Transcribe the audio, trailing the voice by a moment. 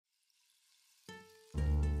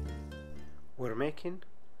We're making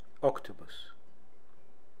octopus.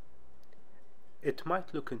 It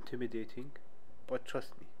might look intimidating, but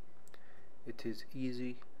trust me, it is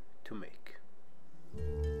easy to make.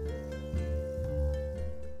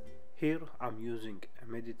 Here I'm using a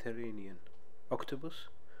Mediterranean octopus,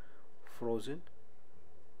 frozen,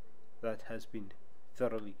 that has been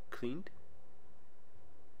thoroughly cleaned.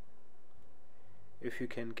 If you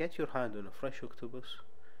can get your hand on a fresh octopus,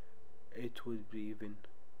 it would be even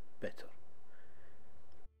better.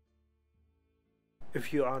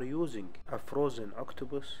 If you are using a frozen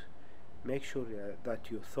octopus, make sure that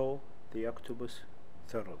you thaw the octopus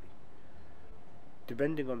thoroughly.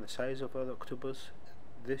 Depending on the size of the octopus,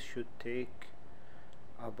 this should take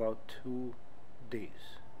about 2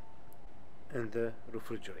 days in the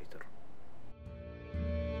refrigerator.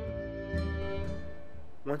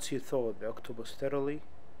 Once you thaw the octopus thoroughly,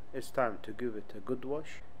 it's time to give it a good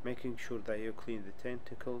wash, making sure that you clean the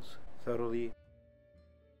tentacles thoroughly.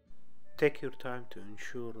 Take your time to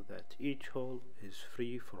ensure that each hole is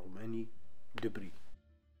free from any debris.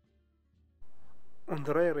 On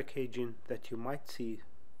the rare occasion that you might see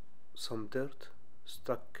some dirt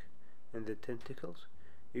stuck in the tentacles,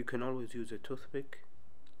 you can always use a toothpick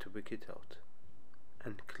to pick it out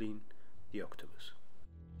and clean the octopus.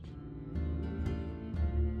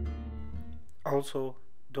 Also,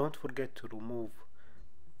 don't forget to remove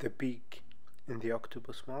the beak in the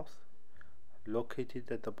octopus mouth,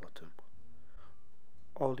 located at the bottom.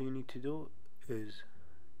 All you need to do is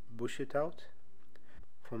push it out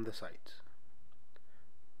from the sides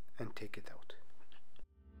and take it out.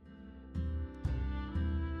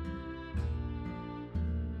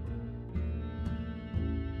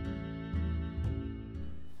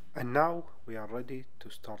 And now we are ready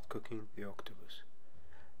to start cooking the octopus.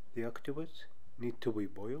 The octopus need to be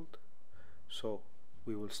boiled, so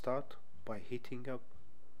we will start by heating up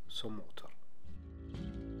some water.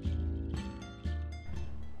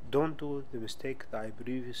 Don't do the mistake that I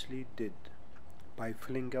previously did by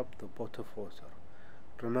filling up the pot of water.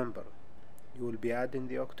 Remember, you will be adding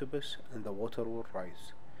the octopus and the water will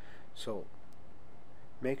rise, so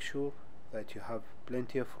make sure that you have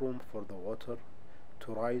plenty of room for the water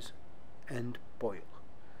to rise and boil.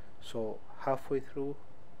 So halfway through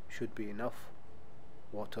should be enough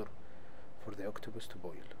water for the octopus to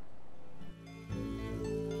boil.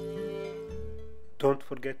 Don't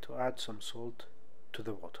forget to add some salt to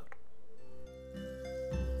the water.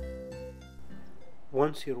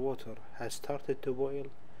 Once your water has started to boil,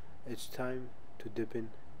 it's time to dip in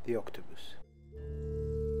the octopus.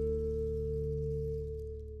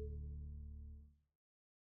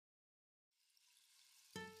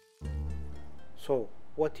 So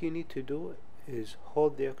what you need to do is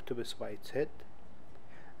hold the octopus by its head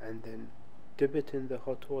and then dip it in the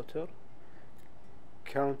hot water,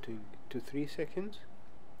 counting to 3 seconds,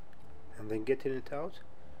 and then getting it out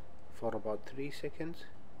for about 3 seconds,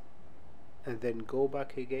 and then go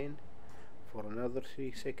back again for another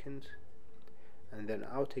 3 seconds, and then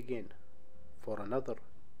out again for another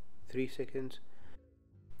 3 seconds.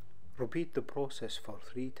 Repeat the process for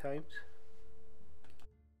 3 times.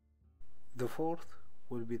 The fourth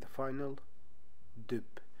will be the final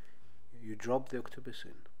dip. You drop the octopus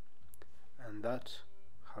in, and that's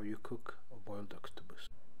how you cook a boiled octopus.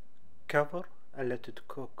 Cover and let it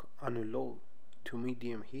cook on a low to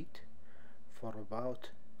medium heat for about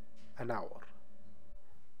an hour.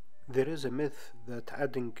 There is a myth that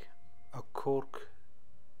adding a cork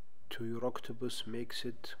to your octopus makes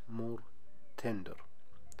it more tender.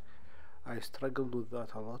 I struggled with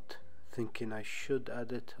that a lot, thinking I should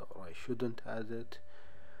add it or I shouldn't add it.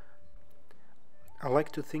 I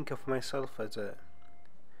like to think of myself as a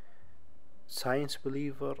science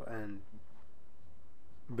believer and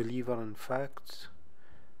believer in facts,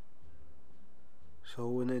 so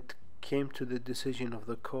when it came to the decision of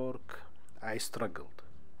the cork, I struggled.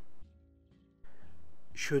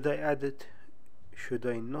 Should I add it? Should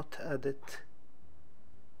I not add it?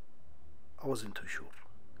 I wasn't too sure.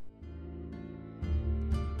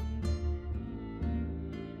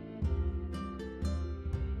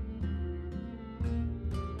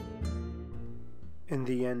 In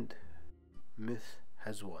the end, myth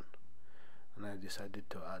has won, and I decided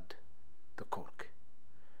to add the cork.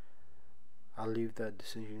 I'll leave that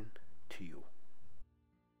decision to you.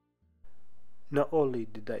 Not only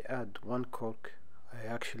did I add 1 cork, I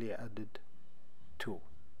actually added 2.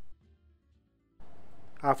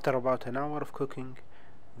 After about an hour of cooking,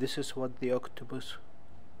 this is what the octopus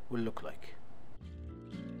will look like.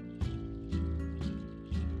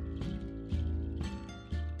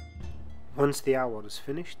 Once the hour is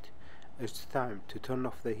finished, it's time to turn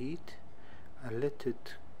off the heat and let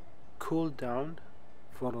it cool down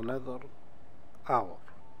for another hour,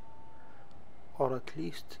 or at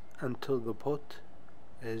least until the pot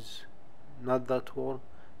is not that warm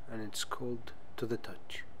and it's cold to the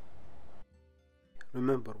touch.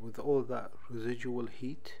 Remember, with all that residual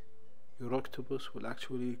heat, your octopus will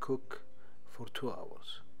actually cook for 2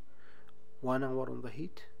 hours. 1 hour on the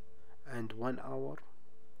heat and 1 hour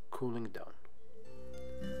cooling down.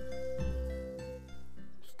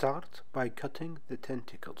 Start by cutting the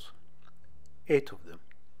tentacles, 8 of them.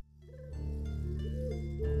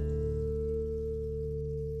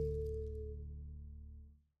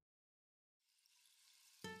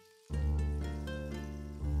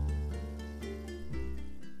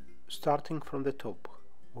 Starting from the top,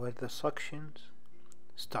 where the suctions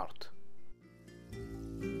start.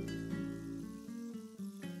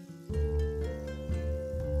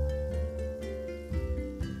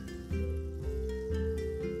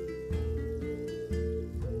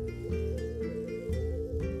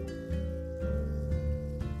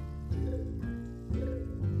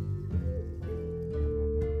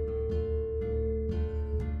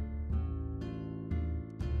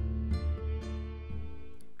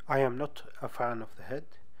 I am not a fan of the head,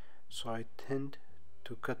 so I tend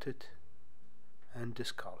to cut it and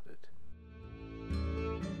discard it.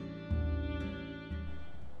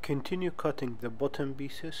 Continue cutting the bottom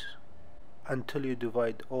pieces until you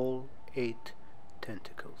divide all 8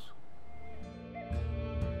 tentacles.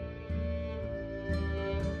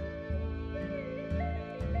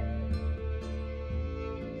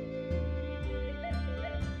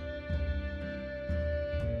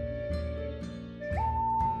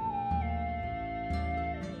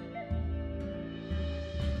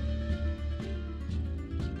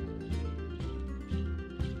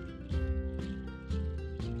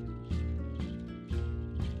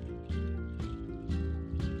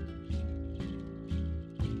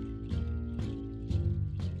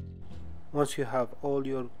 Once you have all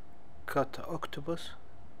your cut octopus,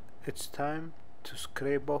 it's time to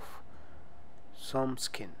scrape off some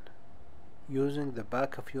skin using the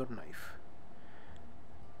back of your knife.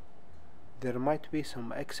 There might be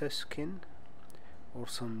some excess skin or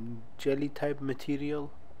some jelly type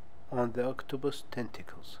material on the octopus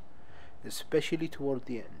tentacles, especially toward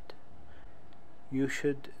the end. You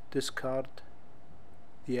should discard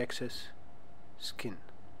the excess skin,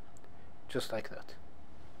 just like that.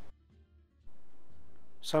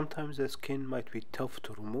 Sometimes the skin might be tough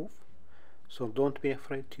to remove, so don't be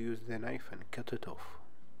afraid to use the knife and cut it off.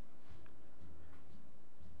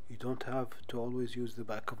 You don't have to always use the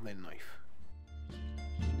back of the knife.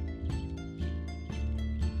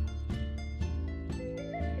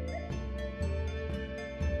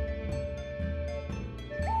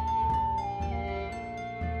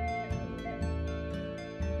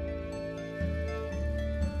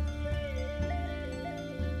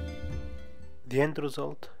 The end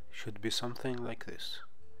result should be something like this,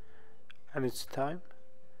 and it's time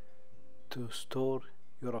to store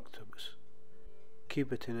your octopus.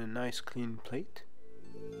 Keep it in a nice clean plate.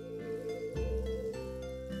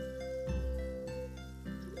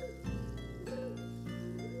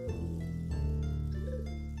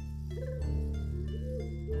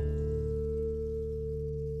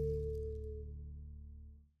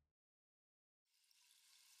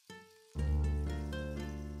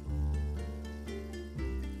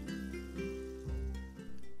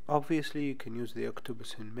 Obviously, you can use the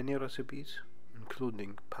octopus in many recipes,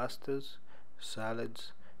 including pastas,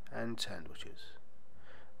 salads, and sandwiches.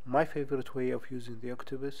 My favorite way of using the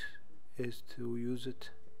octopus is to use it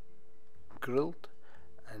grilled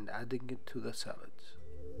and adding it to the salads.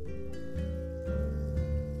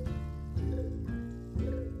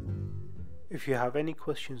 If you have any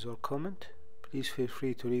questions or comment, please feel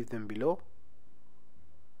free to leave them below.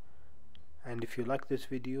 And if you like this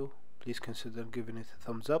video, please consider giving it a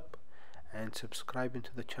thumbs up and subscribing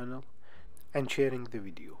to the channel and sharing the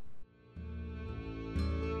video.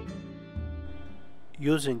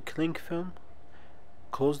 Using cling film,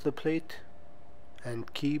 close the plate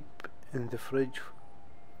and keep in the fridge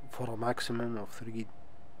for a maximum of 3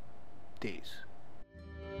 days.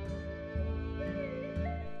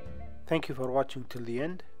 Thank you for watching till the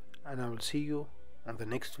end, and I will see you on the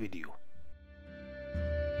next video.